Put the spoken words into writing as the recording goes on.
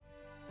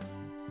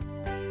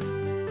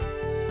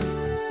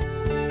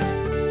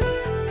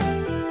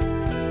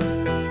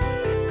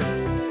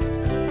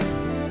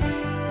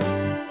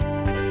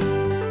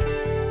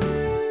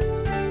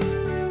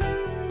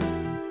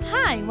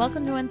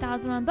welcome to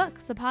 1001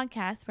 Books, the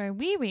podcast where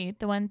we read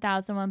the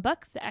 1001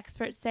 books the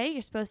experts say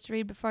you're supposed to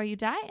read before you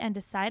die and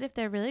decide if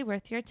they're really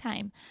worth your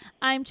time.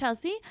 I'm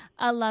Chelsea,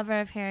 a lover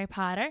of Harry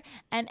Potter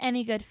and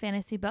any good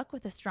fantasy book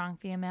with a strong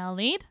female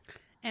lead.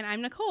 And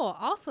I'm Nicole,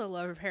 also a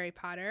lover of Harry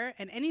Potter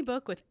and any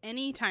book with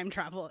any time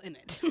travel in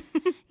it.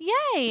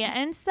 Yay!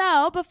 And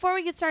so, before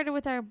we get started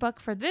with our book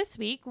for this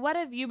week, what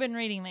have you been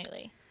reading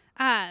lately?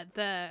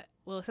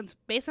 Since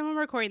based on when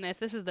we're recording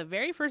this is the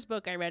very first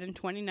book I read in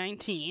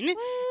 2019. Woo!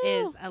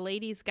 Is A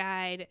Lady's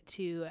Guide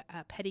to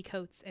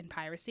Petticoats and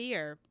Piracy,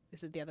 or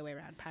is it the other way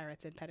around?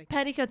 Pirates and Petticoats?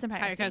 Petticoats and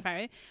Piracy. Petticoats and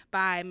Piracy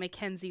by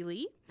Mackenzie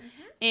Lee.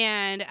 Mm-hmm.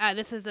 And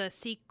this is a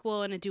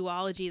sequel and a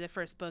duology. The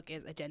first book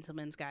is A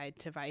Gentleman's Guide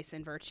to Vice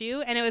and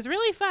Virtue, and it was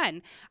really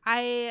fun.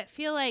 I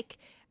feel like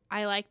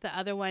I like the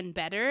other one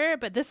better,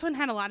 but this one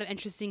had a lot of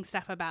interesting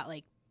stuff about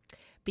like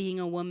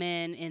being a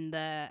woman in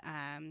the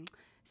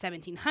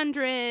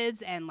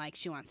 1700s, and like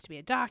she wants to be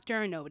a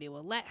doctor, nobody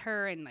will let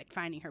her, and like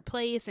finding her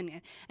place,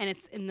 and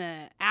it's in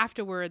the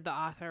afterward the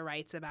author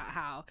writes about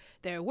how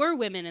there were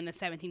women in the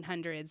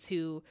 1700s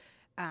who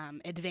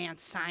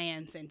advanced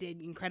science and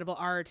did incredible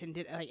art and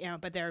did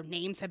but their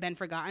names have been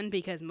forgotten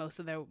because most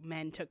of the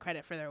men took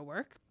credit for their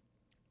work.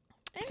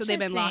 So they've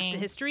been lost to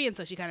history, and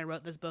so she kind of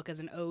wrote this book as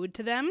an ode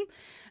to them.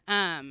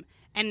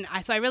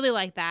 So I really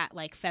like that,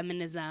 like,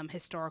 feminism,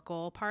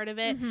 historical part of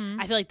it.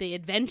 Mm-hmm. I feel like the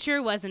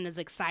adventure wasn't as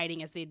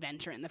exciting as the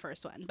adventure in the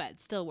first one,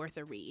 but still worth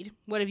a read.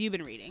 What have you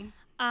been reading?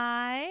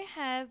 I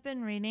have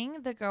been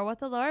reading The Girl with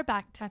the Lower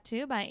Back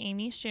Tattoo by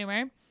Amy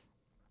Schumer.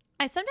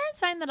 I sometimes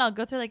find that I'll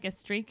go through, like, a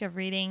streak of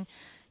reading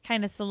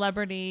kind of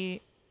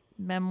celebrity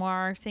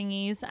memoir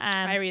thingies.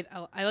 I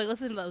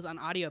listen to those on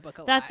audiobook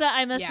a lot. That's what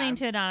I'm listening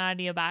to it on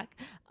audiobook.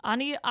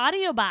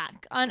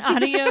 On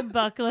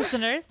audiobook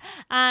listeners.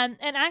 And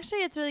actually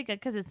it's really good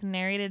because it's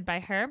narrated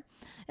by her.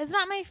 It's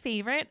not my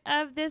favorite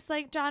of this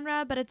like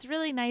genre, but it's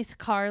really nice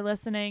car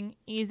listening,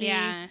 easy.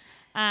 Yeah.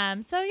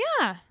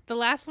 The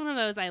last one of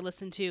those I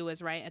listened to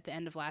was right at the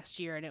end of last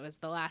year, and it was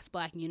The Last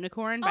Black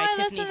Unicorn by I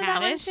Tiffany listened to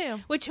that one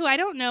Haddish, who I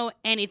don't know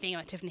anything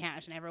about Tiffany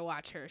Haddish. I never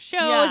watch her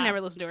shows,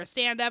 never listened to her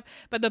stand-up,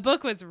 but the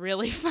book was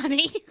really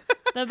funny.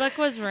 The book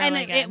was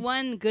really good. It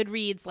won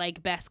Goodreads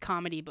like best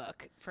comedy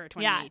book for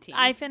 2018.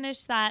 Yeah, I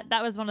finished that.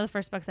 That was one of the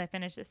first books I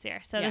finished this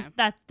year. So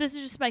this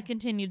is just my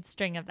continued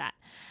string of that.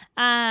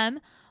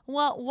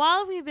 Well,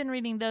 while we've been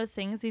reading those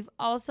things, we've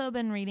also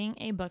been reading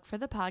a book for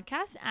the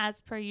podcast,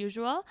 as per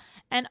usual.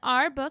 And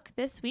our book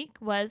this week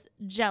was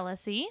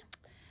Jealousy.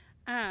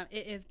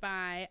 It is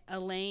by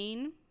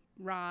Elaine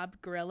Robb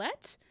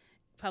Grillet,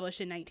 published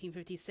in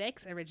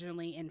 1956,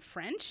 originally in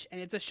French. And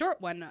it's a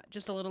short one,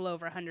 just a little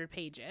over 100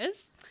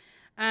 pages.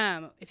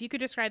 If you could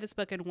describe this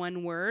book in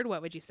one word,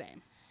 what would you say?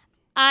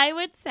 I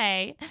would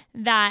say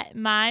that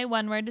my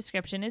one-word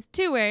description is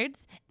 2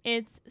 words.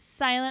 It's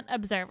silent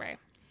observer.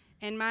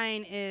 And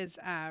mine is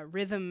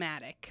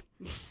rhythmatic,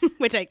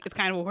 which is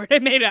kind of a word I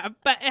made up,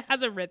 but it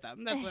has a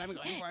rhythm. That's what I'm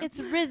going for. It's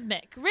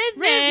rhythmic.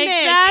 Rhythmic.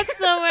 That's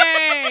the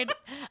word.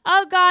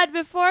 Oh, God.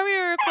 Before we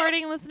were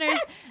recording, listeners,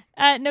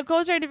 Nicole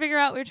was trying to figure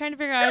out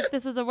if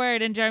this was a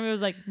word, and Jeremy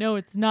was like, no,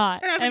 it's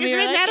not. And we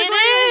were like,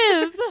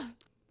 it is.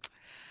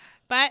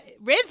 But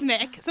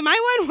rhythmic. So my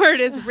one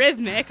word is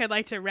rhythmic. I'd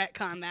like to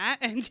retcon that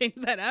and change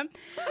that up.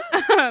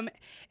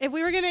 If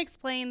we were going to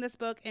explain this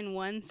book in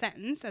one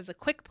sentence as a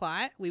quick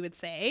plot, we would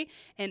say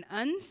an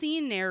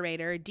unseen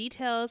narrator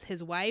details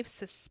his wife's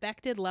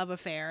suspected love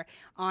affair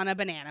on a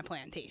banana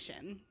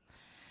plantation.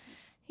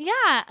 Yeah.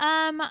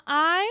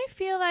 I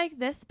feel like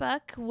this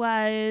book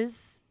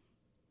was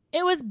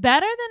better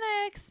than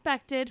I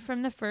expected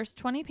from the first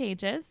 20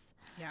 pages.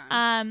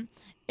 Yeah.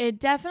 It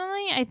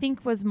definitely, I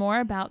think, was more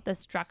about the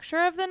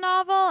structure of the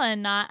novel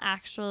and not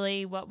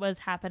actually what was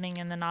happening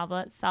in the novel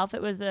itself.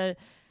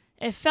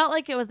 It felt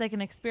like it was like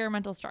an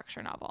experimental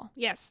structure novel.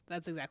 Yes,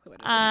 that's exactly what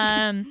it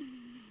was.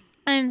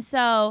 And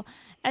so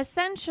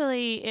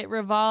essentially it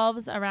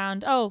revolves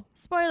around,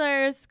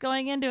 spoilers,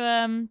 going into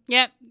them.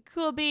 Yep.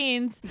 Cool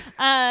beans.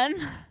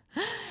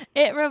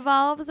 It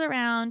revolves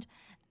around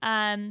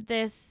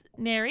this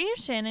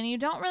narration, and you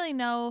don't really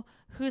know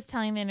who's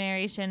telling the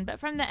narration, but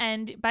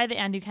by the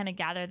end, you kind of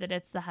gather that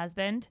it's the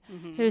husband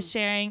who's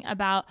sharing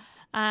about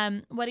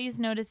what he's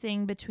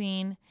noticing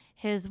between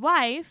his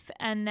wife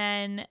and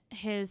then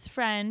his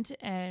friend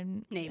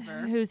and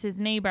neighbor, who's his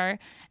neighbor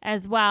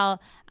as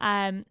well,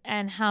 and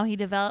how he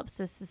develops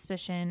this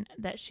suspicion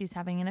that she's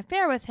having an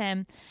affair with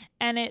him.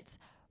 And it's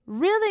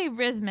really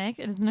rhythmic,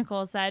 as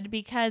Nicole said,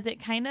 because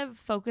it kind of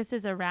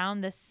focuses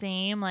around the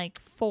same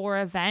 4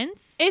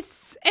 events.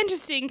 It's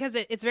interesting because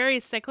it's very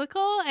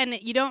cyclical, and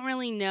you don't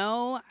really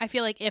know. I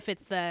feel like if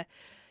it's the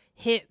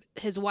hit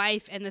his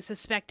wife and the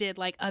suspected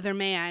like other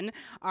man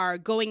are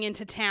going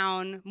into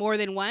town more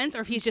than once,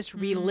 or if he's just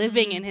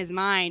reliving in his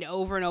mind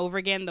over and over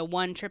again the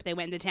one trip they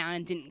went into town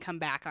and didn't come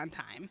back on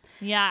time.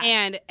 Yeah.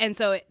 And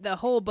so the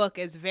whole book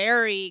is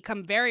very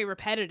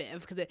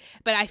repetitive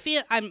but I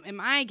feel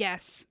my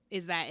guess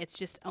is that it's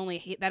just only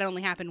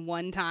happened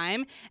one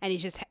time, and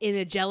he's just in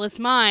a jealous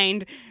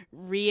mind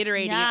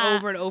reiterating it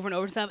over and over and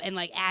over stuff, and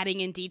like adding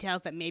in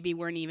details that maybe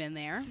weren't even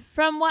there.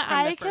 From what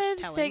I could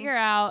figure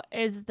out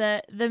is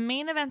that the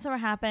main events that were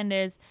happened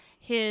is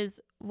his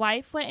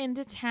wife went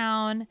into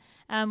town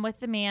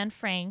with the man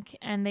Frank,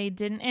 and they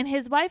didn't, and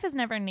his wife is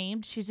never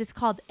named. She's just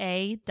called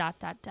A. ...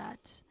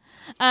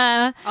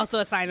 Also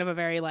a sign of a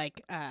very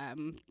like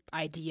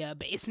idea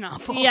based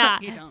novel.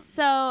 Yeah.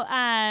 So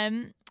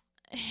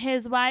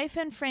his wife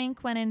and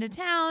Frank went into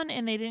town,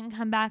 and they didn't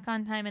come back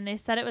on time, and they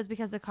said it was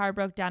because the car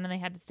broke down and they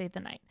had to stay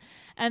the night.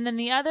 And then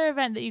the other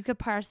event that you could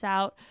parse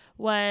out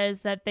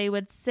was that they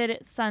would sit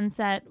at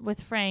sunset with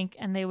Frank,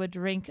 and they would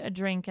drink a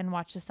drink and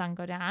watch the sun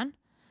go down.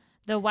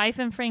 The wife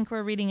and Frank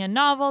were reading a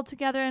novel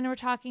together and were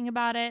talking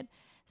about it.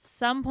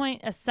 Some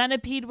point, a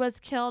centipede was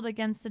killed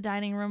against the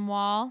dining room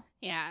wall.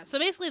 Yeah. So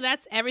basically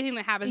that's everything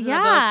that happens in the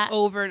book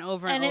over and over and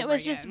over again. And it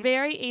was just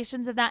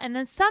variations of that. And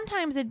then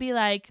sometimes it'd be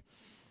like,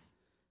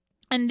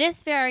 in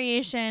this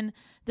variation,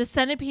 the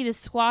centipede is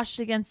squashed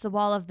against the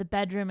wall of the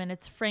bedroom, and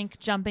it's Frank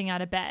jumping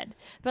out of bed.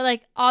 But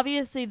like,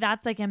 obviously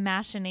that's like a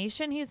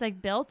machination he's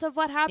like built of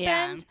what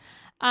happened.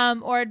 Yeah.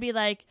 Or it'd be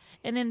like,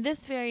 and in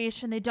this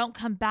variation, they don't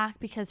come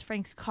back because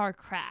Frank's car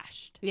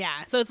crashed.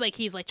 Yeah. So it's like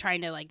he's like trying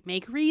to like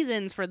make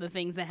reasons for the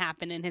things that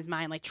happen in his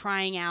mind, like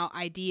trying out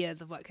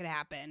ideas of what could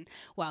happen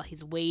while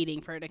he's waiting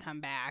for it to come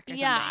back or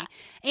something.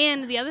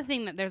 And the other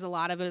thing that there's a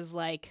lot of is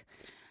like,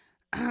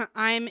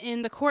 I'm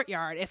in the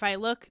courtyard. If I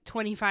look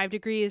 25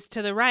 degrees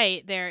to the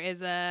right, there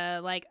is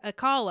a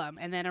column,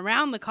 and then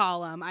around the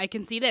column I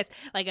can see this,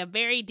 like a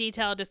very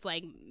detailed, just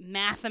like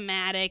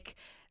mathematic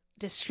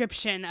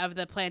description of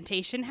the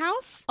plantation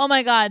house. Oh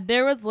my God,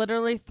 there was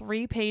literally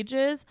 3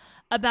 pages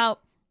about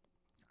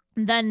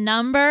the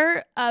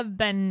number of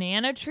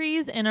banana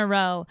trees in a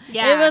row.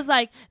 Yeah. It was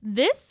like,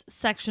 this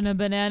section of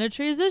banana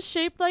trees is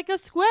shaped like a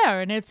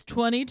square, and it's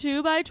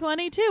 22 by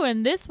 22,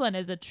 and this one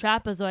is a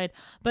trapezoid,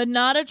 but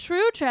not a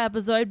true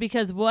trapezoid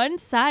because one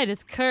side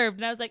is curved.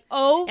 And I was like,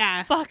 oh,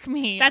 fuck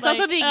me. That's like,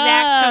 also the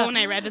exact tone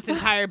I read this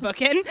entire book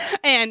in.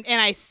 And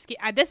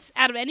this,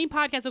 out of any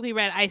podcast book we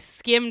read, I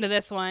skimmed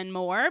this one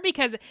more,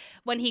 because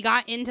when he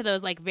got into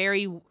those like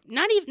very,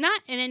 not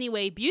in any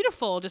way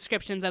beautiful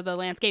descriptions of the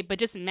landscape, but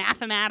just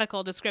mathematical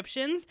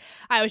descriptions,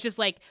 I was just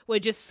like,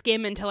 would just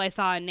skim until I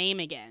saw a name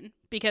again,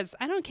 because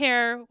I don't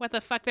care what the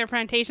fuck their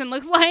plantation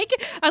looks like.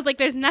 I was like,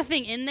 there's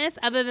nothing in this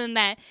other than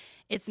that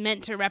it's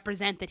meant to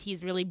represent that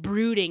he's really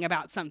brooding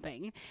about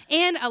something.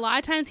 And a lot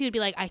of times he would be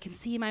like, I can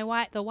see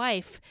the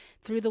wife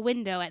through the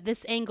window at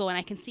this angle, and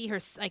I can see her,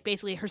 like,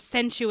 basically her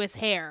sensuous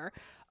hair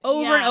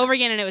over and over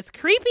again, and it was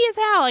creepy as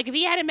hell. Like, if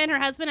he hadn't been her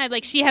husband, I'd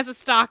like, she has a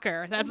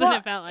stalker. That's what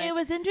it felt like. It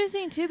was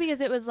interesting too,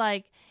 because it was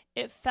like,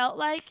 it felt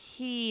like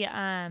he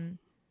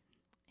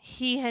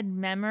had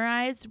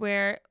memorized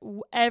where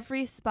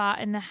every spot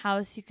in the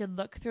house you could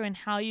look through and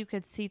how you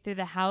could see through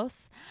the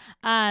house.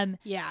 And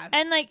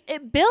like,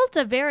 it built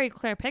a very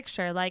clear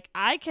picture. Like,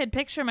 I could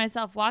picture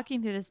myself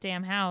walking through this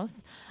damn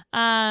house.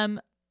 But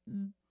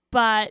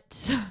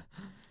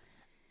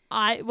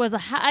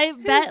I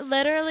bet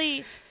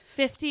literally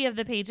 50 of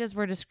the pages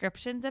were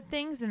descriptions of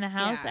things in the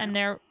house, and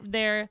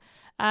they're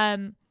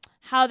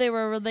how they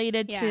were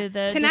related to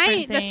the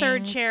tonight. The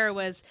third chair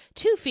was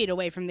 2 feet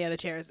away from the other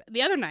chairs.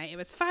 The other night it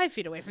was 5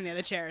 feet away from the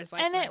other chairs.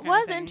 Like, and it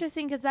was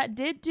interesting because that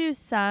did do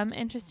some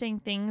interesting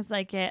things.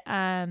 Like it,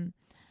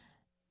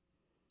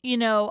 you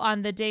know,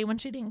 on the day when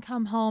she didn't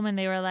come home, and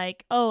they were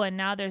like, oh, and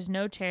now there's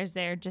no chairs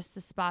there, just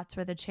the spots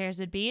where the chairs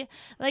would be.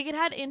 Like, it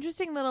had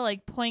interesting little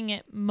like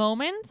poignant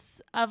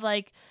moments of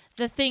like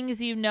the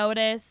things you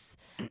notice.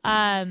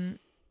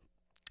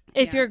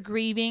 If you're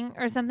grieving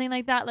or something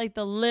like that, like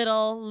the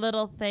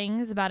little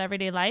things about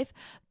everyday life,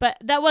 but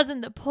that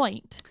wasn't the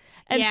point.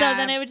 And so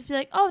then it would just be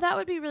like, oh, that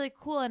would be really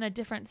cool in a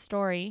different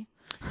story.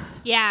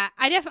 Yeah,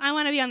 I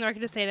want to be on the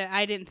record to say that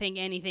I didn't think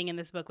anything in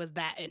this book was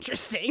that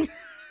interesting.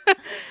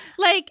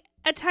 Like,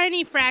 a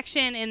tiny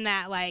fraction in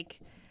that, like,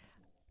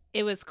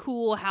 it was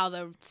cool how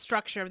the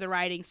structure of the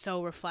writing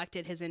so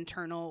reflected his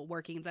internal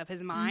workings of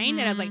his mind.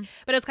 And I was like,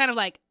 but it was kind of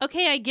like,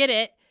 okay, I get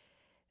it.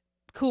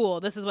 Cool,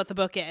 this is what the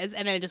book is.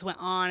 And then it just went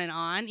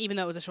on, even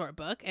though it was a short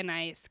book, and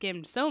I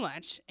skimmed so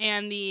much.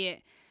 And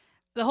the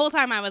whole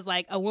time I was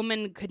like, a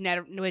woman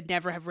would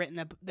never have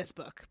written this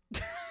book.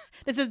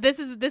 This is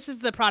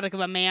the product of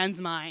a man's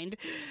mind.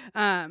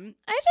 I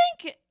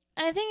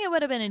think it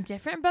would have been a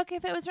different book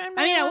if it was written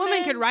by a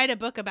woman could write a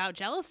book about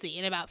jealousy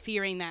and about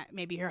fearing that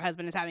maybe her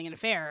husband is having an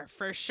affair,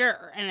 for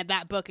sure. And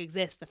that book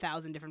exists,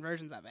 1,000 different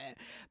versions of it.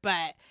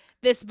 But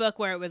this book,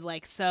 where it was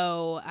like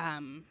so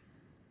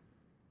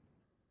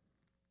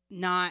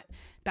not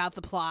about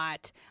the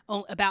plot,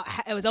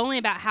 it was only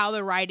about how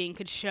the writing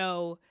could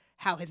show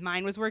how his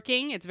mind was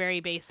working. It's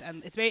very based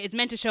on it's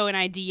meant to show an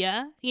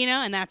idea,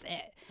 and that's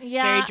it.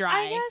 Yeah, very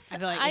dry. I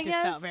feel like it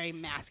just felt very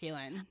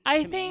masculine.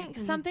 I to think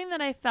me. something that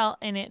I felt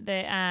in it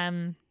that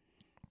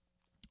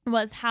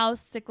was how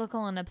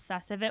cyclical and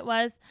obsessive it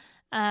was.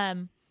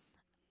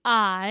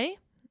 I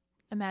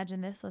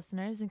imagine this,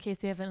 listeners, in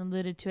case we haven't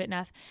alluded to it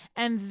enough,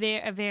 am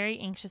a very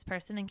anxious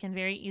person and can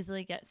very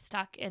easily get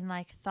stuck in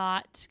like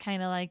thought,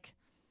 kind of like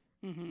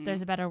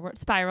there's a better word,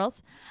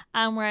 spirals,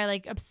 where I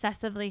like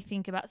obsessively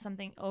think about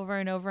something over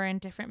and over in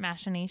different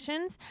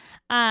machinations.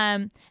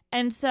 And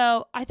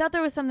so I thought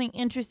there was something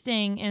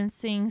interesting in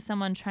seeing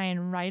someone try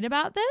and write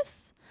about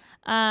this,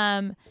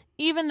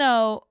 even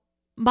though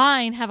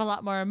mine have a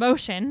lot more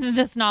emotion than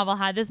this novel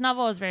had. This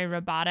novel was very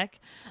robotic.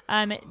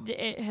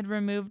 It had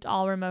removed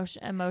all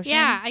emotion.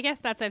 Yeah, I guess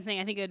that's what I'm saying.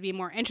 I think it would be a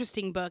more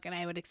interesting book, and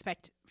I would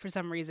expect, for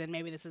some reason,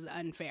 maybe this is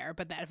unfair,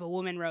 but that if a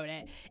woman wrote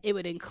it, it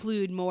would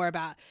include more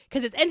about,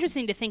 because it's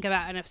interesting to think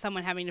about, and if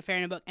someone having an affair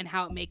in a book and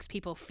how it makes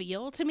people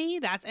feel, to me,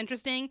 that's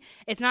interesting.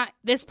 It's not,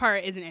 this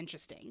part isn't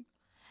interesting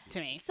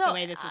to me. So the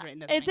way this is written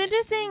doesn't it's make it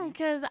interesting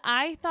because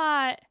I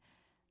thought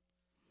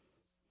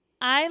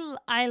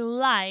I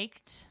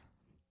liked.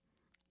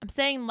 I'm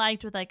saying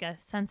liked with like a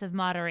sense of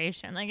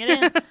moderation. Like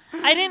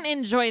I didn't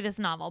enjoy this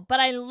novel,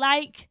 but I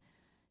like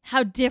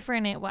how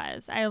different it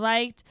was. I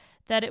liked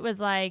that it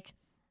was like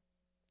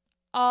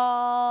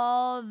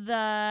all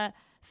the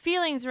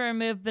feelings were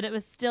removed, but it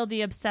was still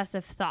the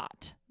obsessive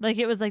thought. Like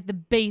it was like the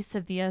base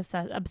of the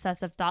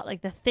obsessive thought,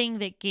 like the thing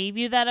that gave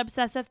you that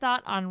obsessive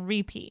thought on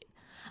repeat.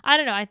 I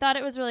don't know. I thought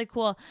it was really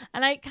cool.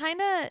 And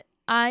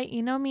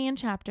you know me in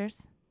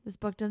chapters. This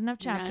book doesn't have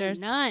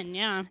chapters. None,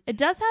 yeah. It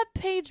does have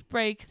page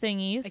break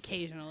thingies.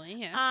 Occasionally,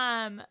 yes.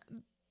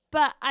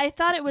 But I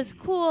thought it was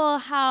cool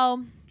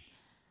how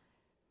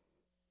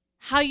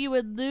you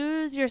would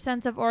lose your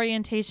sense of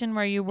orientation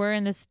where you were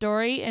in the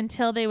story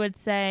until they would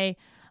say,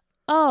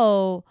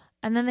 oh,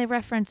 and then they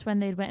reference when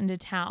they went into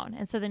town.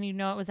 And so then you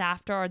know it was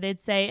after, or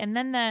they'd say, and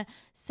then the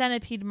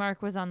centipede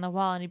mark was on the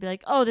wall, and you'd be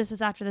like, oh, this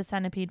was after the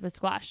centipede was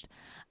squashed.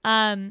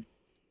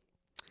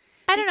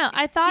 I don't know.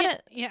 I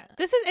thought Yeah,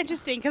 this is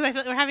interesting because I feel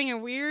like we're having a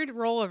weird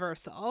role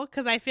reversal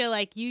because I feel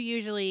like you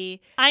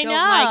usually don't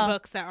like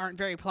books that aren't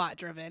very plot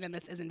driven, and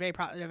this isn't very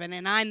plot driven,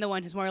 and I'm the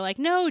one who's more like,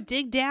 no,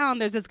 dig down.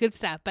 There's this good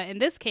stuff. But in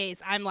this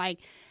case, I'm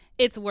like,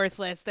 it's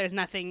worthless. There's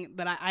nothing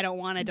that I don't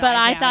want to dive down. But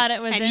I thought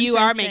it was and you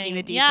are making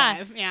the deep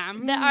dive.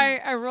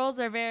 Yeah. Our roles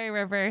are very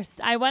reversed.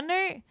 I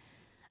wonder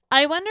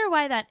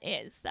why that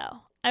is, though.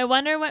 I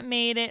wonder what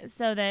made it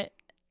so that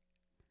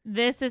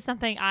this is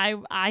something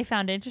I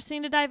found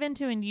interesting to dive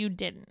into and you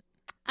didn't.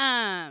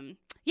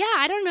 Yeah,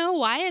 I don't know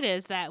why it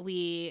is that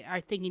we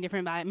are thinking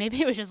different about it. Maybe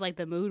it was just like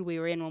the mood we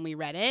were in when we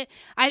read it.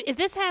 If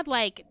this had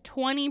like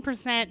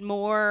 20%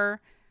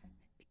 more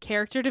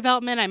character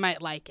development, I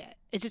might like it.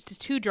 It's just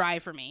too dry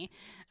for me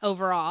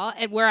overall,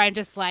 and where I'm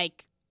just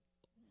like,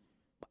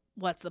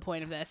 what's the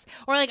point of this?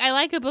 Or like, I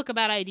like a book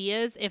about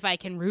ideas if I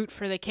can root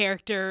for the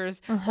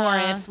characters, or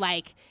if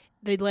like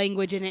the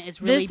language in it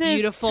is really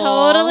beautiful. This is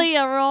totally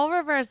a role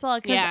reversal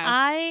because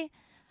I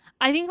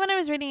think when I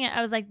was reading it,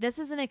 I was like, this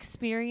is an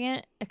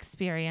experiment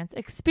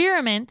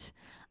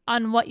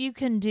on what you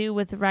can do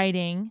with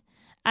writing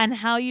and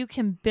how you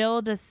can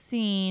build a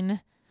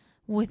scene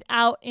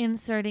without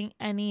inserting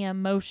any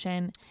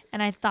emotion.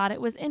 And I thought it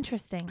was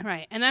interesting.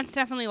 Right. And that's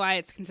definitely why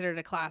it's considered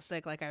a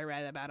classic. Like I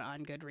read about it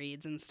on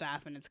Goodreads and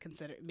stuff, and it's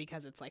considered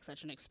because it's like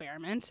such an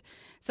experiment.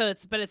 So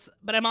but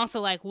I'm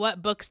also like,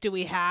 what books do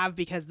we have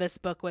because this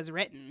book was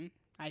written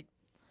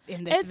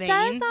in this vein?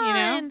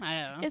 I don't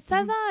know. It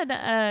says on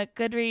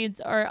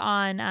Goodreads or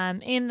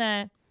on in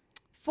the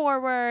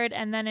foreword,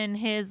 and then in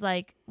his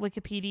like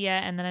Wikipedia,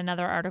 and then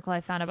another article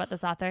I found about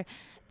this author,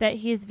 that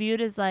he's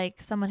viewed as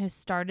like someone who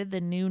started the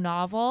new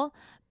novel.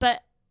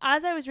 But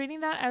as I was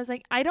reading that, I was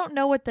like, I don't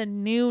know what the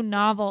new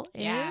novel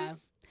is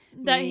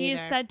that he's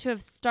said to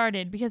have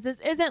started, because this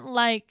isn't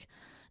like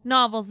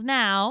novels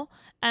now.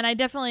 And I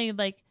definitely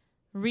like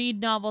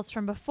read novels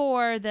from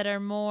before that are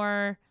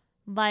more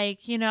like,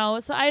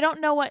 so I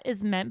don't know what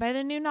is meant by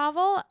the new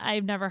novel.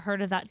 I've never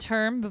heard of that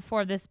term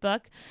before this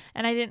book,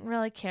 and I didn't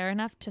really care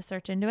enough to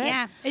search into it.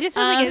 Yeah, it just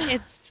feels like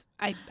it's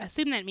I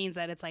assume that means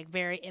that it's like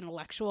very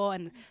intellectual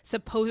and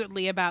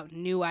supposedly about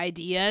new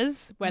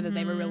ideas, whether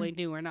they were really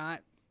new or not.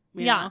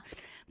 You know?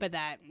 But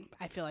that,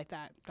 I feel like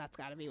that's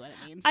got to be what it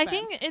means. I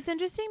think it's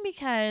interesting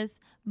because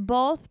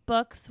both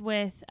books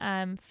with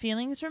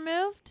feelings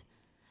removed,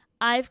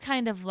 I've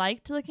kind of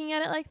liked looking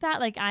at it like that.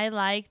 Like I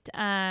liked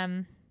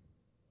A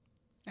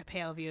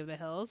Pale View of the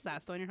Hills.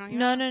 That's the one you're talking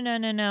about?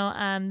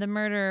 No. The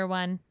murderer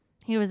one.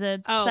 He was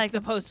a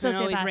the postman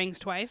always rings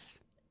twice.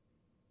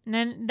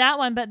 No, that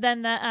one, but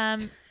then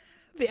the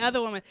the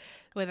other one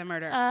with a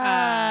murder.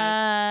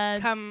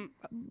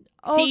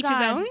 To Each His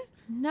Own?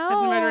 No.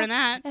 There's a murder in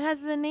that. It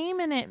has the name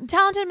in it.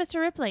 Talented Mr.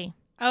 Ripley.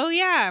 Oh,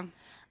 yeah.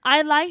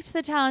 I liked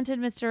the Talented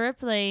Mr.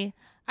 Ripley.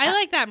 I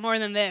like that more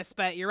than this,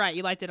 but you're right.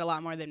 You liked it a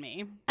lot more than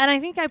me. And I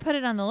think I put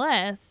it on the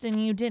list,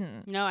 and you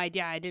didn't. No, I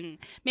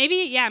didn't.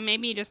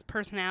 Maybe just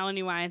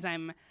personality-wise,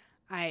 I'm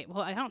I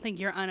don't think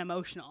you're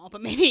unemotional,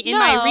 but maybe in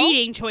my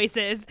reading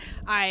choices,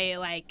 I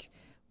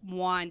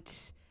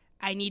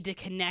need to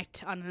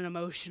connect on an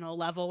emotional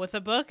level with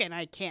a book, and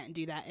I can't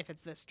do that if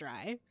it's this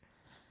dry.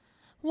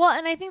 Well,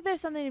 and I think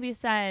there's something to be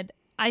said.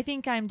 I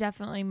think I'm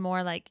definitely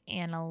more like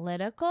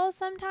analytical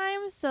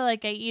sometimes. So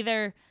like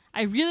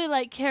I really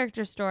like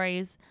character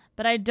stories,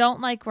 but I don't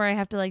like where I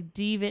have to like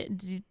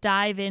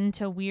dive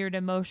into weird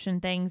emotion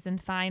things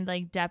and find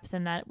like depth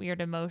in that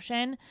weird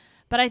emotion.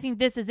 But I think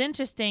this is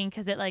interesting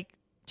because it like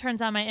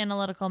turns on my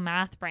analytical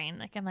math brain.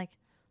 Like I'm like,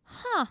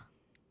 huh.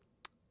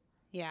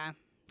 Yeah,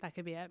 that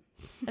could be it.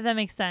 If that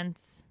makes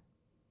sense.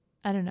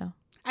 I don't know.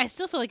 I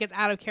still feel like it's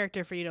out of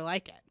character for you to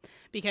like it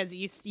because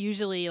you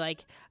usually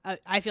like.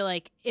 I feel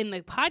like in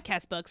the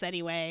podcast books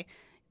anyway,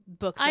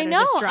 books that are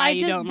this dry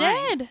you don't like.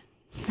 I did.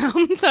 So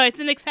it's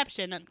an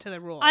exception to the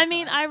rule. I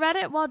mean, I read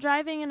it while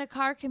driving in a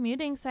car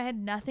commuting, so I had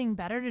nothing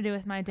better to do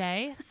with my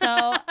day.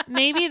 So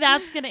maybe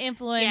that's going to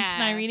influence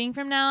my reading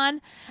from now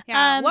on.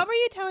 Yeah. What were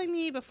you telling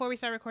me before we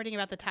started recording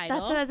about the title?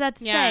 That's what I was about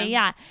to say.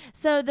 Yeah.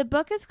 So the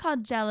book is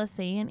called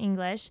Jealousy in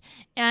English,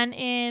 and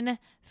in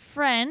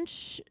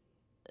French,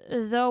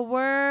 the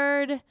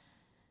word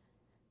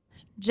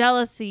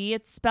jealousy,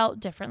 it's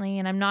spelt differently,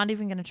 and I'm not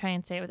even going to try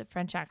and say it with a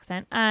French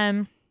accent.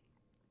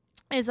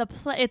 It's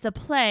a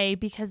play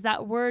because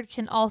that word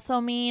can also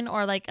mean,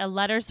 or like a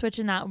letter switch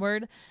in that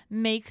word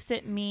makes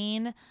it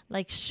mean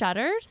like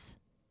shutters.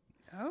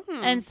 Oh.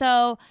 And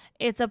so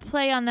it's a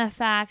play on the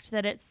fact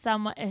that it's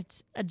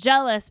a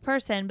jealous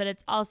person, but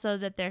it's also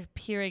that they're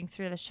peering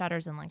through the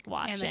shutters and like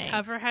watching. And the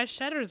cover has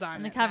shutters on it.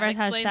 And the cover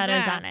has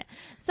shutters on it.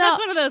 So that's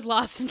one of those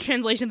lost in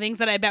translation things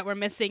that I bet we're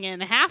missing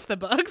in half the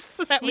books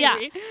that we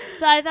read.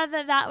 So I thought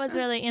that was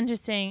really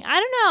interesting. I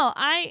don't know.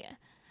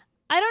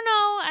 I don't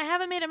know. I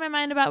haven't made up my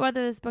mind about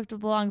whether this book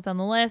belongs on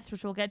the list,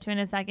 which we'll get to in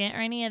a second,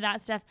 or any of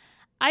that stuff.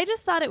 I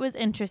just thought it was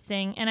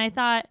interesting, and I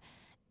thought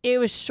it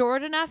was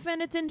short enough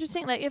and it's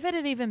interesting. Like, if it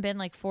had even been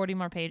like 40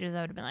 more pages,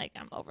 I would have been like,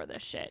 I'm over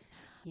this shit.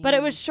 Yeah. But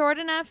it was short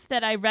enough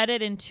that I read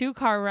it in 2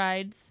 car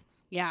rides.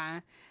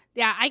 Yeah.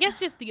 Yeah, I guess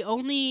just the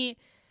only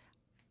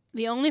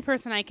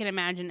person I can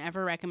imagine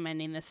ever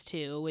recommending this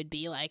to would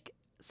be like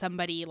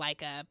somebody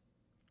like a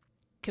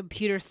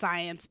computer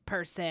science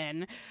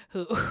person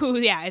who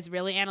is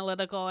really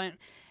analytical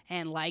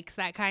and likes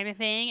that kind of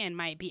thing and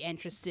might be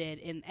interested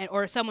in,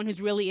 or someone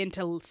who's really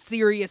into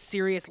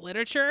serious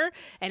literature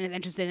and is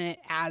interested in it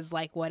as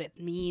like what it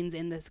means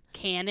in this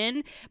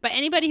canon. But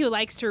anybody who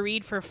likes to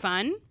read for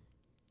fun,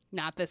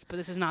 not this, but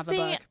this is not the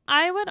book.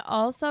 I would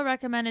also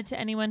recommend it to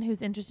anyone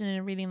who's interested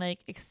in reading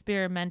like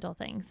experimental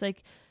things,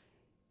 like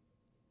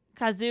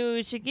Kazuo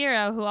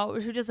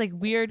Ishiguro, who does like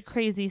weird,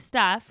 crazy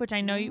stuff, which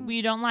I know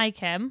we don't like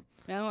him.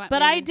 No,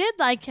 but I did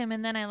like him,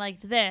 and then I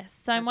liked this.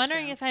 So I'm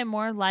wondering if I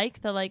more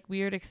like the like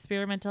weird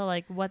experimental,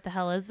 like what the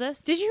hell is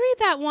this? Did you read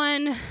that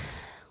one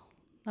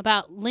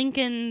about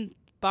Lincoln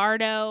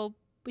Bardo?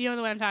 You know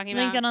the one I'm talking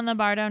about? Lincoln on the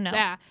Bardo? No.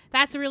 Yeah,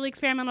 that's a really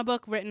experimental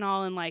book written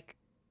all in like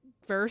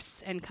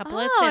verse and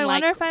couplets. Oh, and, I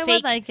wonder if I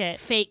would like it.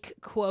 Fake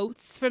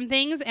quotes from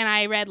things, and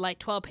I read like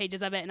 12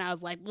 pages of it, and I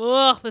was like,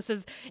 "Ugh,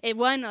 it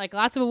won like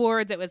lots of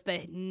awards. It was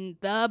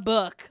the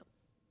book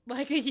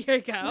like a year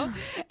ago,"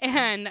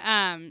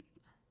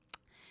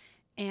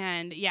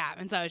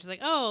 And so I was just like,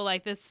 oh,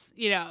 like this,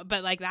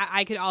 but like that,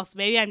 I could also,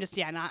 maybe I'm just,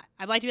 I'd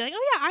like to be like,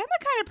 oh yeah, I'm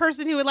the kind of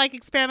person who would like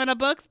experimental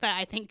books, but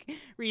I think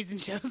reason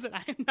shows that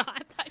I'm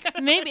not that kind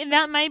of maybe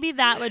person.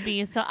 that would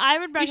be, so I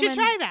would recommend. You should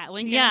try that,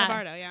 Lincoln and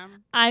Bardo, yeah.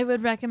 I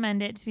would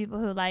recommend it to people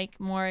who like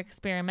more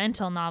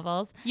experimental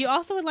novels. You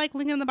also would like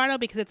Lincoln and Bardo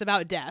because it's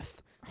about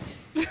death.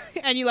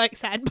 And you like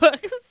sad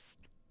books.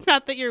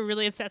 Not that you're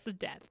really obsessed with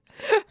death.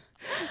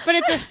 But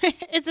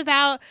it's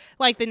about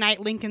like the night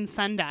Lincoln's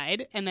son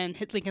died, and then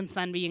Lincoln's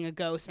son being a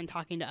ghost and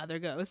talking to other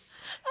ghosts.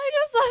 I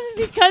just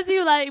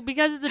thought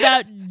because it's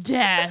about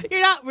death.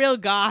 You're not real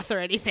goth or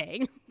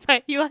anything,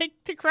 but you like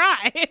to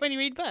cry when you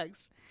read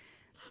books.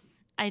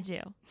 I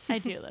do,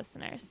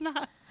 listeners. It's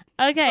not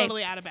okay.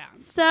 Totally out of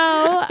bounds. So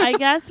I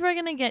guess we're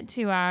gonna get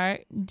to our.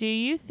 Do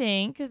you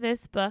think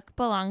this book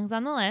belongs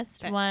on the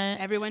list?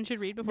 Everyone should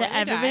read before they die.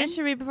 Everybody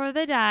should read before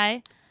they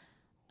die.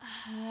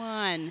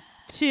 1,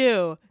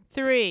 2,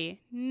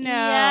 3. No.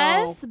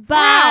 Yes,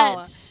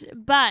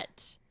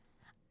 but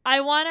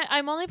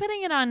I'm only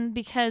putting it on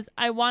because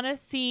I want to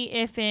see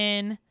if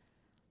in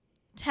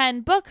 10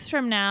 books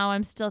from now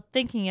I'm still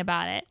thinking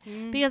about it.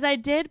 Because I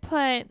did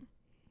put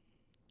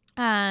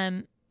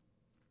God,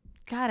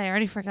 I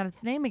already forgot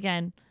its name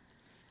again.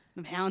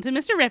 The Talented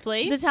Mr.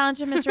 Ripley. The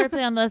Talented Mr.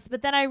 Ripley on the list,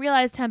 but then I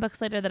realized 10 books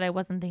later that I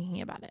wasn't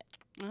thinking about it.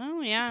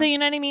 Oh, yeah. So you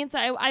know what I mean? So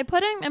I'm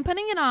putting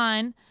it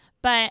on.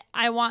 But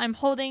I'm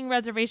holding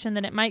reservation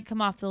that it might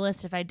come off the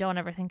list if I don't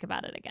ever think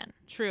about it again.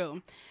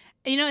 True.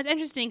 It's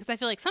interesting because I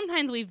feel like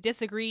sometimes we've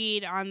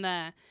disagreed on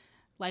the,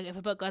 like if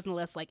a book goes on the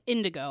list, like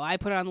Indigo, I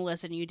put it on the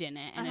list and you didn't,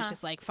 and it's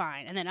just like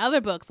fine. And then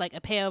other books like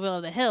A Pale Bill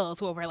of the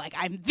Hills, where we're like,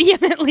 I'm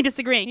vehemently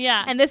disagreeing.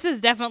 Yeah. And this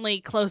is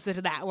definitely closer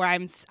to that, where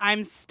I'm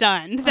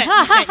stunned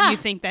that you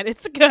think that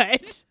it's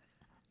good.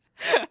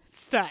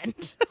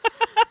 Stunned.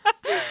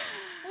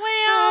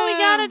 we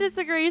gotta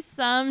disagree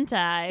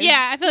sometimes.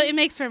 Yeah, I feel like it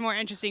makes for a more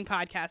interesting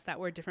podcast that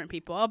we're different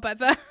people,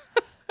 but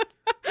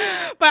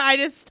I'm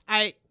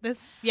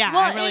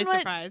really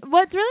surprised.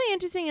 What's really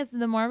interesting is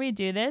the more we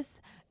do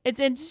this, it's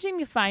interesting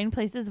to find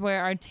places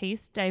where our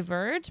tastes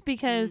diverge,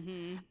 because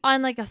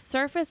on like a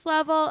surface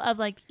level of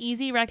like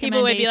easy recommendations,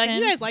 people would be like,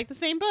 you guys like the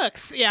same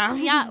books. Yeah.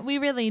 Yeah, we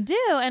really do.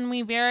 And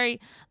we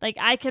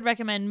I could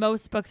recommend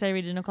most books I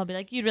read to Nicole, be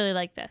like, you'd really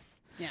like this.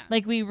 Yeah.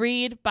 Like we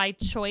read by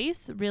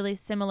choice really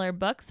similar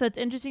books. So it's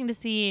interesting to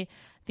see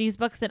these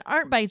books that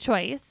aren't by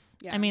choice.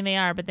 Yeah. I mean, they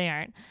are, but they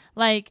aren't.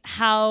 Like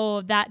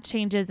how that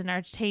changes in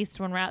our taste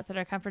when we're outside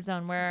our comfort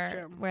zone,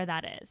 where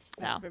that is.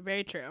 So that's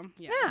very true.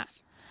 Yes. Yeah.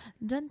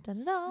 Dun,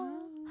 dun, dun,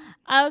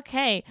 dun.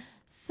 Okay.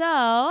 So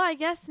I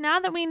guess now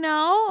that we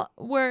know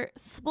we're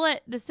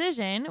split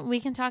decision, we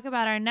can talk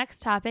about our next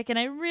topic. And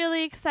I'm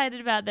really excited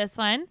about this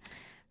one.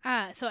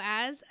 So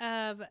as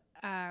of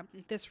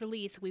this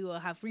release, we will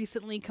have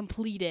recently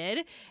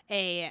completed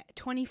a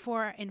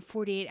 24 and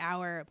 48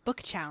 hour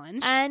book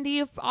challenge. And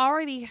you've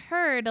already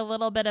heard a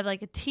little bit of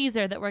like a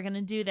teaser that we're going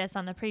to do this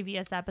on the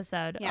previous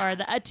episode, or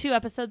the 2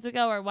 episodes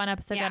ago, or 1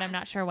 episode ago. I'm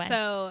not sure when.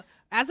 So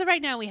as of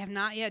right now, we have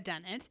not yet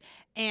done it,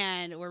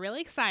 and we're really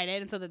excited.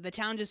 And so the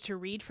challenge is to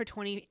read for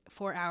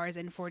 24 hours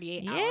and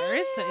 48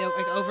 hours, so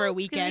like over a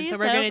weekend. So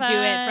we're going to do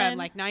it from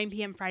like 9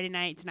 p.m. Friday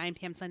night to 9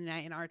 p.m. Sunday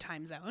night in our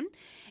time zone.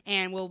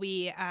 And we'll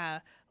be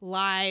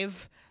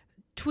live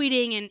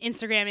tweeting and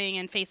Instagramming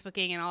and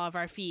Facebooking and all of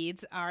our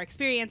feeds, our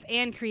experience,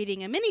 and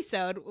creating a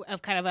mini-sode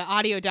of kind of an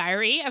audio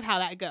diary of how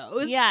that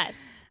goes. Yes.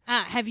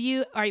 How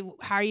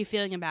are you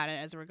feeling about it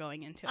as we're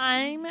going into it?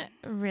 I'm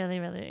really,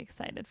 really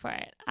excited for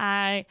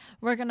it.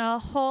 We're going to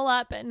hole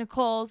up at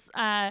Nicole's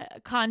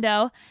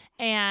condo,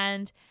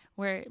 and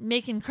we're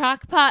making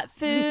crock pot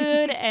food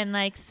and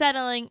like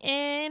settling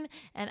in,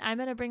 and I'm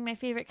going to bring my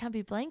favorite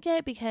comfy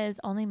blanket because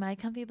only my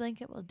comfy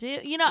blanket will do.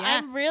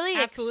 I'm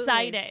really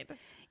excited.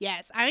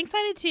 Yes, I'm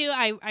excited too.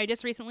 I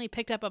just recently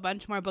picked up a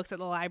bunch more books at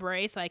the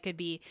library, so I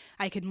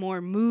could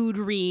more mood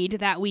read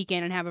that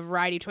weekend and have a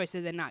variety of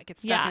choices and not get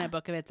stuck in a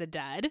book if it's a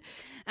dud.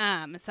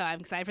 So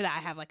I'm excited for that. I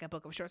have like a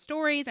book of short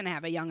stories, and I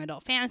have a young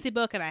adult fantasy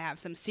book, and I have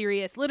some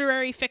serious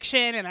literary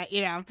fiction, and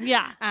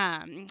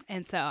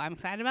and so I'm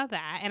excited about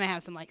that. And I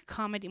have some like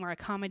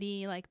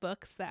comedy like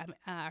books that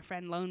a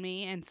friend loaned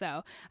me, and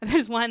so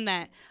there's one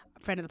that a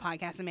friend of the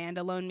podcast,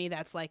 Amanda, loaned me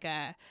that's like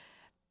a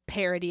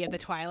parody of the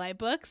Twilight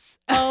books.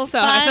 Oh, so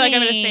funny. I feel like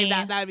I'm going to save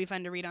that. That would be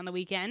fun to read on the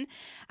weekend.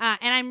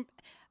 And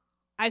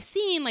I've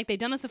seen like they've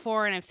done this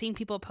before, and I've seen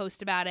people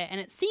post about it,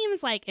 and it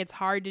seems like it's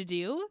hard to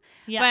do.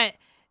 Yeah. But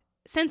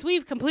since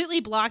we've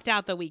completely blocked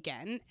out the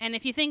weekend, and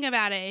if you think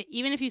about it,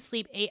 even if you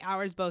sleep 8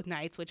 hours both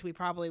nights, which we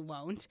probably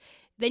won't,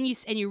 then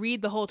you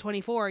read the whole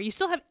 24, you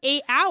still have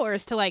 8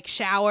 hours to like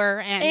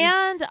shower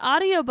and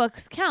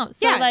audiobooks count.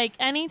 So like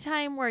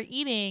anytime we're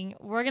eating,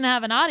 we're going to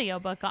have an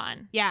audiobook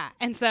on. Yeah.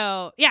 And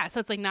so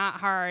it's like not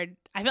hard.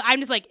 I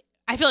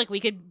feel like we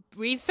could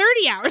read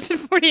 30 hours and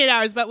 48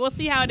 hours, but we'll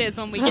see how it is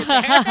when we get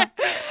there.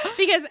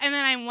 And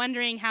then I'm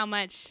wondering how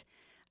much.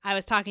 I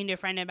was talking to a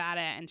friend about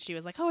it, and she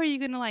was like, "Oh, are you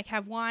going to like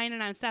have wine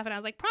and stuff?" And I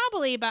was like,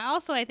 "Probably, but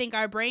also I think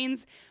our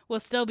brains will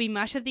still be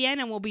mush at the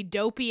end, and we'll be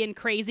dopey and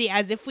crazy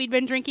as if we'd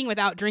been drinking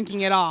without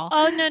drinking at all."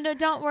 Oh, no,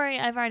 don't worry.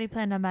 I've already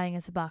planned on buying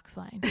us a box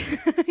wine.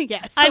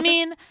 Yes. I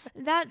mean,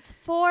 that's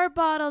 4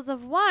 bottles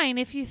of wine.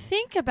 If you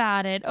think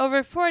about it,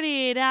 over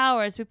 48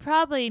 hours, we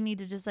probably need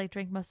to just like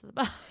drink most of the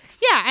box.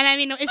 Yeah, and I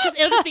mean,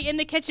 it'll just be in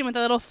the kitchen with a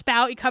little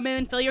spout. You come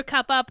in, fill your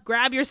cup up,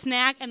 grab your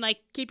snack, and like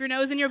keep your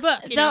nose in your book.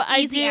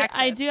 Easy access.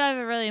 I do have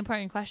a really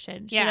important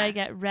question. Should I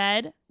get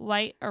red,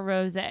 white, or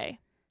rosé?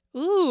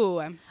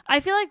 Ooh, I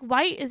feel like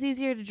white is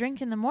easier to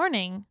drink in the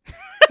morning.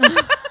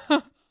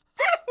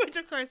 Which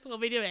of course we'll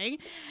be doing.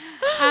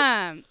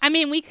 I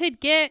mean, we could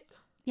get.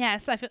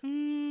 Yes, I feel.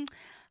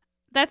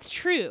 That's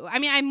true. I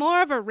mean, I'm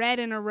more of a red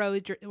and a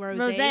rosé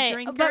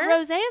drinker. But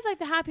rosé is like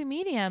the happy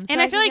medium. So and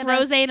I feel like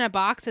rosé in a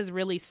box is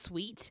really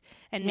sweet.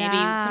 And maybe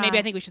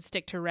I think we should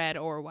stick to red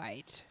or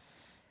white.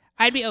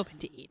 I'd be open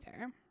to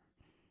either.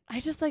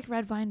 I just like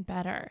red wine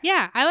better.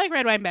 Yeah, I like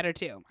red wine better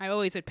too. I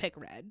always would pick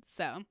red.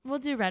 So we'll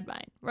do red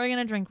wine. We're going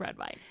to drink red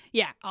wine.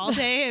 Yeah, all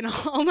day and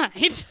all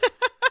night.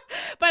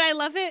 But I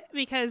love it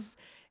because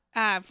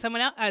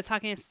someone else, I was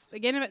talking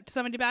again to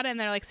somebody about it, and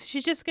they're like,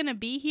 she's just going to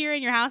be here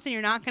in your house and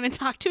you're not going to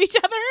talk to each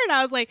other? And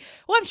I was like,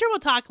 well, I'm sure we'll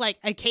talk like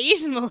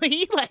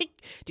occasionally. Like,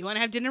 do you want to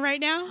have dinner right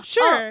now?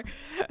 Sure.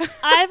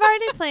 I've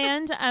already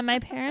planned. My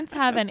parents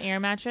have an air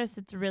mattress.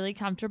 It's really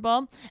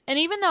comfortable. And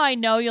even though I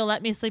know you'll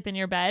let me sleep in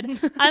your bed,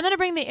 I'm going to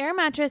bring the air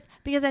mattress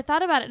because I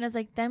thought about it and I was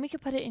like, then we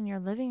could put it in your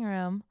living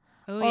room.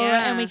 Oh,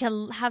 yeah. And we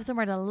can have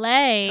somewhere to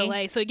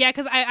lay. So, yeah,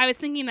 because I was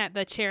thinking that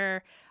the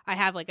chair I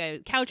have like a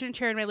couch and a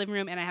chair in my living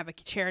room, and I have a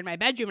chair in my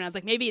bedroom. And I was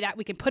like, maybe that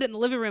we can put it in the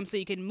living room so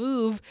you can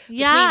move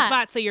between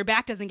spots so your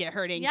back doesn't get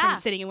hurting from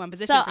sitting in one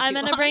position. So for I'm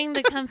too gonna long. bring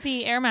the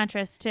comfy air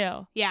mattress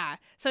too. Yeah.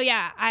 So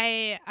yeah,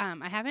 I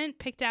haven't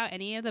picked out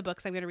any of the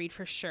books I'm going to read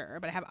for sure,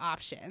 but I have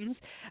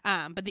options.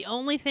 But the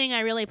only thing I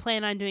really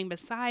plan on doing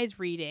besides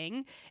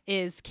reading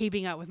is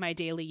keeping up with my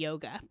daily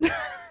yoga.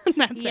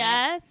 That's it.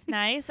 Yes,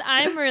 nice.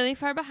 I'm really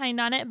far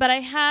behind on it, but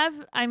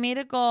I made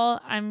a goal.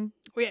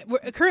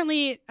 We're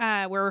currently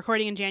we're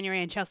recording in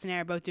January, and Chelsea and I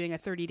are both doing a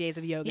 30 days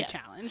of yoga Yes.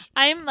 challenge.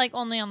 I'm like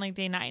only on like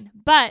day 9,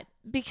 but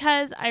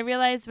because I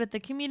realized with the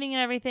commuting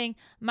and everything,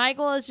 my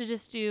goal is to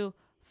just do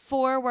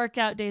 4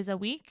 workout days a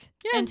week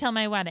until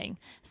my wedding.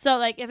 So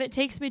like if it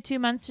takes me 2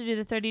 months to do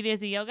the 30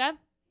 days of yoga,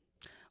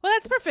 well,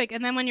 that's perfect.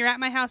 And then when you're at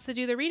my house to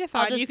do the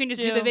readathon, you can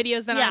just do the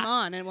videos that I'm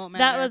on, and it won't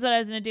matter. That was what I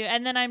was going to do.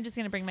 And then I'm just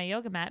going to bring my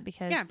yoga mat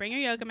because bring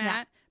your yoga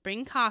mat,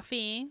 bring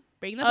coffee,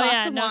 bring the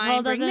box of wine,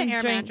 Nicole bring the doesn't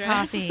air drink mattress.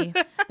 Coffee.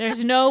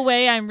 There's no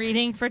way I'm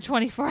reading for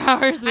 24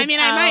 hours I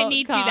mean, I might without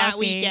need to coffee. that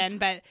weekend,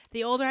 but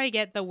the older I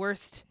get, the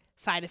worse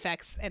side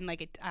effects. And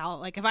like,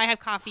 if I have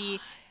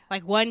coffee,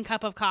 like 1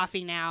 cup of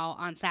coffee now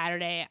on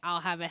Saturday, I'll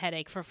have a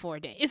headache for 4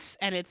 days,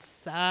 and it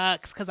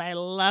sucks because I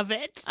love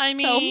it. I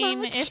so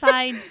mean, much. if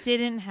I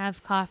didn't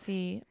have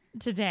coffee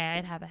today,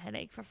 I'd have a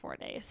headache for 4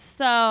 days.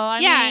 So I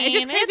mean, it's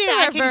just crazy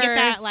that I can get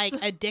that reverse. like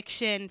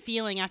addiction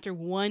feeling after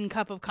 1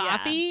 cup of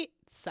coffee.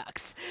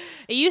 Sucks.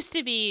 It used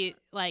to be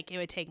like it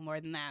would take more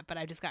than that, but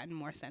I've just gotten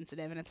more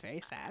sensitive, and it's very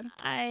sad.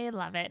 I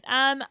love it.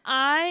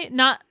 I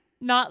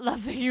not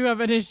love that you have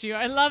an issue.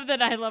 I love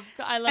that I love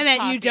and that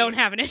coffee. you don't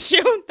have an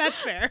issue. That's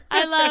fair.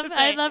 I That's fair to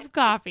say. love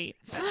coffee.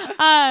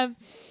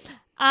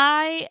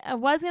 I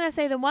was gonna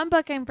say the one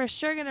book I'm for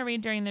sure gonna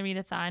read during the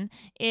readathon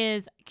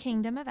is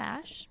Kingdom of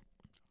Ash.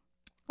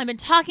 I've been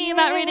talking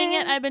about reading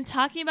it. I've been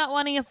talking about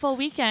wanting a full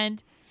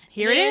weekend.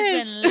 Here it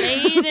is. Has been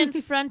laid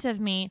in front of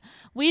me.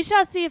 We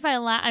shall see if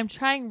I'm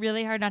trying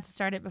really hard not to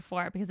start it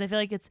before because I feel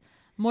like it's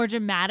more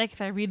dramatic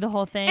if I read the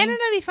whole thing. And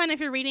it'll be fun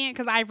if you're reading it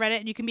because I've read it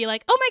and you can be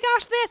like, oh my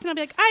gosh, this. And I'll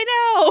be like, I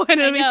know. And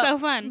it'll be so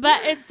fun.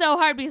 But it's so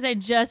hard because I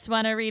just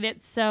want to read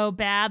it so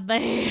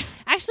badly.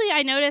 Actually,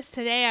 I noticed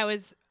today I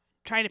was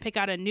trying to pick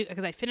out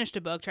because I finished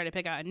a book, trying to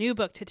pick out a new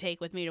book to take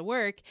with me to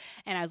work.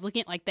 And I was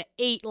looking at like the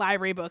 8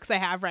 library books I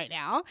have right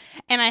now.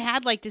 And I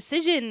had like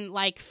decision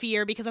like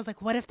fear because I was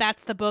like, what if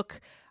that's the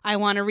book I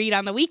want to read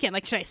on the weekend?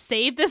 Like, should I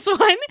save this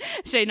one?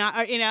 Should I not,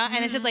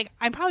 And it's just like,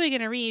 I'm probably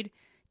going to read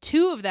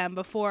 2 of them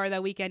before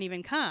the weekend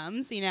even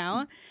comes,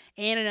 and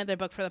another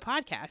book for the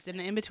podcast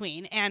in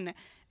between. And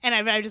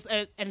I just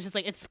and it's just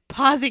like it's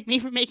pausing me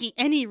from making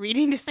any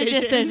reading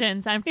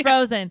decisions. I'm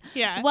frozen.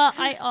 Yeah. Well,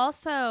 I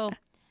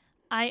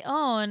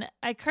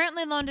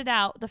currently loaned it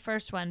out, the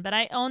first one, but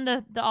I own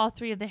the all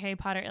 3 of the Harry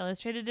Potter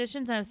illustrated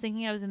editions, and I was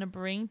thinking I was going to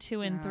bring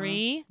 2 and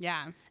 3.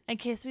 Yeah. In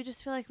case we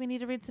just feel like we need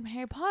to read some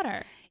Harry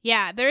Potter.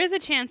 Yeah, there is a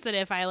chance that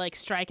if I like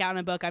strike out in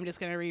a book, I'm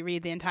just going to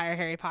reread the entire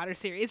Harry Potter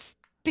series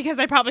because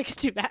I probably could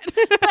do that.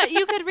 But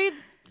you could read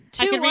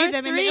 2 I could or read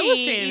them 3. in the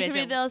illustrated You could edition.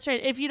 read the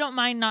illustrated if you don't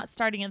mind not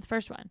starting at the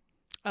first one.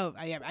 Oh,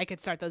 yeah, I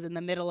could start those in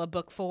the middle of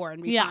book 4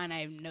 and be fine.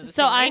 I know the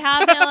So I story.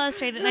 have the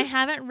illustrated, and I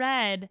haven't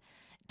read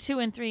 2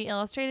 and 3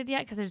 illustrated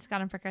yet because I just got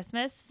them for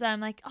Christmas. So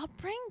I'm like, I'll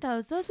bring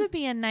those. Those would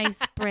be a nice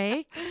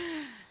break.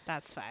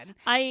 That's fun.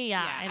 I'd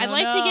I'd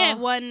like to get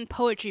one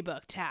poetry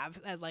book to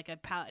have as like a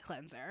palate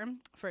cleanser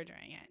for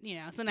doing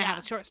it, So then I have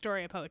a short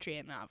story, a poetry,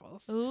 and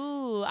novels.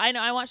 Ooh, I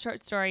know. I want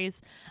short stories.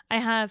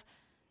 I'm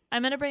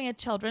going to bring a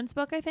children's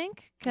book, I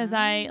think, because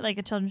I like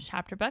a children's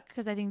chapter book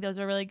because I think those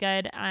are really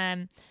good.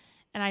 And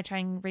I try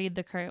and read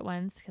the current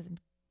ones because of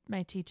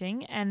my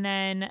teaching. And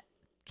then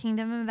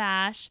Kingdom of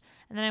Ash.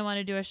 And then I want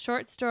to do a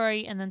short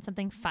story and then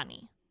something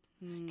funny.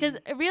 Because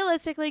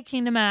realistically,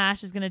 Kingdom of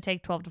Ash is going to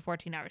take 12 to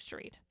 14 hours to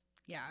read.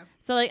 Yeah.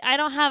 So, like, I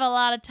don't have a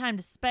lot of time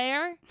to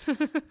spare.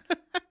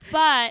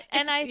 But,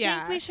 and I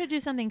think we should do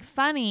something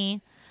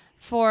funny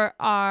for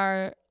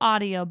our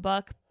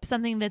audiobook,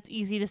 something that's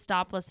easy to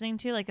stop listening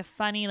to, like a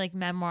funny, like,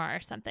 memoir or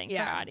something for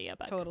our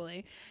audiobook.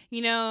 Totally.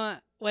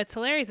 What's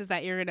hilarious is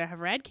that you're going to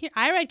have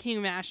I read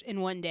Kingdom of Ash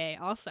in one day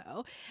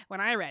also when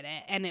I read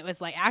it. And it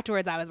was like,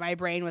 afterwards, my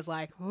brain was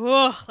like,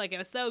 whoa, like it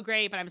was so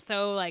great, but I'm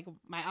so like,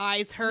 my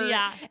eyes hurt.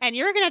 Yeah. And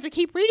you're going to have to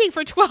keep reading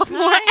for 12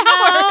 more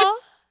hours.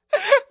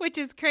 Which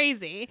is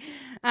crazy.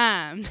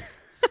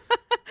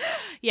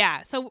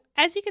 Yeah. So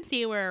as you can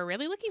see, we're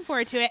really looking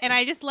forward to it. And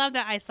I just love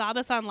that I saw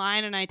this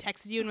online and I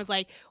texted you and was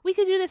like, we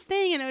could do this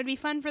thing and it would be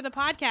fun for the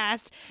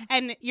podcast.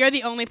 And you're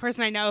the only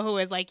person I know who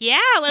is like, yeah,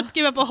 let's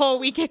give up a whole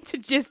weekend to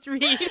just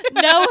read.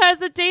 No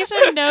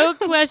hesitation, no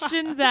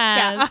questions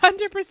asked. Yeah,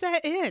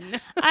 100%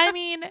 in. I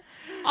mean,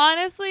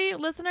 Honestly,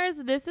 listeners,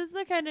 this is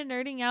the kind of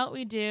nerding out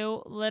we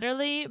do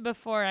literally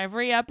before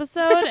every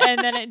episode, and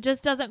then it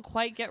just doesn't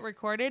quite get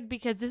recorded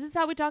because this is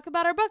how we talk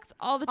about our books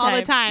all the time. All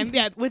the time,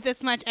 yeah, with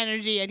this much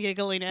energy and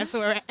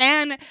giggliness.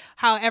 And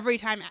how every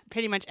time,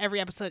 pretty much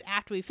every episode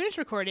after we finish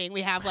recording,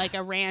 we have like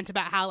a rant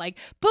about how like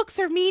books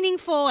are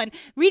meaningful and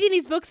reading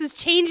these books is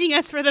changing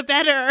us for the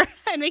better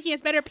and making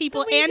us better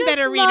people and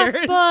better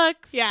readers.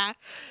 Books. Yeah.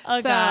 Oh,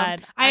 so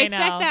God. I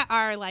expect that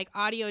our like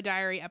audio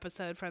diary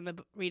episode from the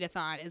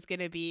readathon is going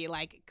to be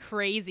like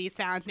crazy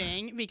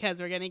sounding because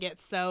we're going to get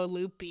so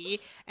loopy,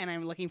 and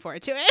I'm looking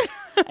forward to it.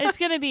 It's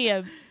going to be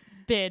a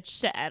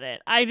bitch to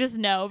edit. I just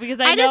know because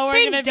I know we're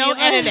going to don't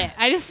edit it.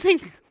 I just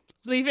think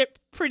leave it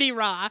pretty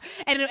raw,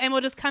 and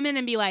we'll just come in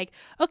and be like,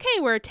 okay,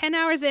 we're 10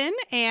 hours in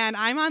and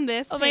I'm on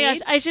this Oh page. my gosh,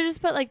 I should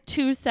just put like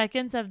 2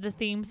 seconds of the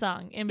theme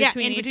song in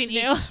between each.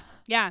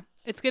 Yeah,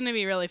 it's going to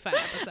be a really fun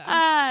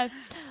episode.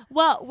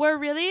 Well, we're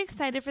really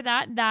excited for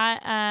that.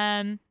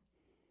 That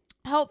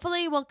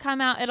hopefully will come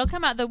out. It'll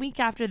come out the week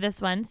after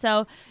this one,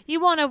 so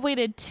you won't have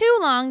waited too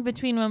long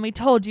between when we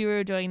told you we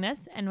were doing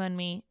this and when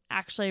we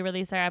actually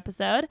release our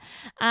episode.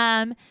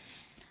 I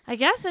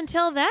guess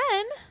until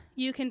then,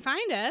 you can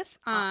find us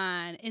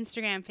on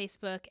Instagram,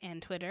 Facebook,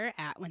 and Twitter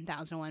at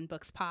 1001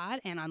 Books Pod,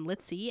 and on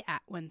Litsy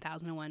at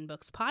 1001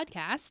 Books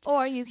Podcast.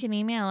 Or you can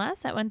email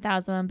us at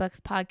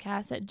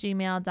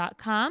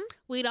 1001bookspodcast@gmail.com.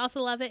 We'd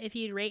also love it if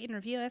you'd rate and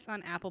review us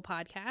on Apple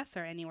Podcasts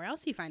or anywhere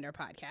else you find our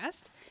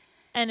podcast.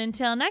 And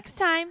until next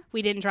time.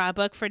 We didn't draw a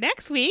book for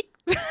next week.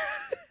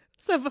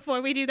 So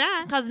before we do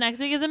that. Because next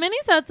week is a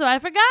mini-sode, so I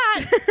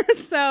forgot.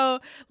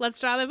 So let's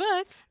draw the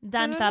book.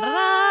 Dun, da, da,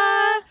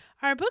 da.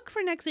 Our book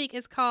for next week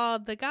is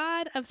called The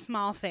God of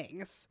Small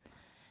Things.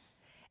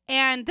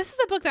 And this is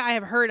a book that I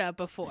have heard of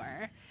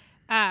before.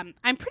 I'm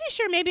pretty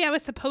sure maybe I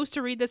was supposed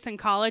to read this in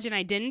college and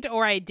I didn't,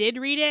 or I did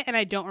read it and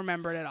I don't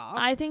remember it at all.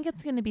 I think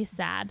it's going to be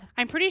sad.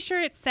 I'm pretty sure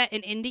it's set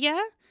in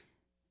India.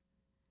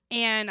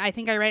 And I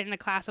think I read it in a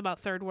class about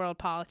third world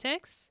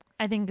politics.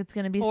 I think it's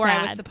going to be or sad.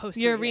 I was supposed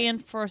to You're read it.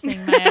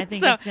 reinforcing my I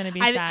think So it's going to be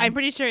sad. I'm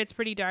pretty sure it's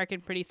pretty dark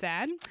and pretty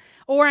sad.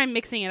 Or I'm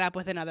mixing it up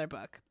with another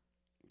book.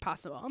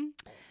 Possible.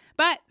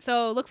 But,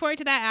 so look forward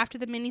to that after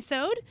the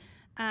mini-sode.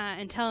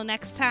 Until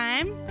next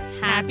time,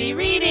 happy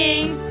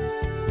reading!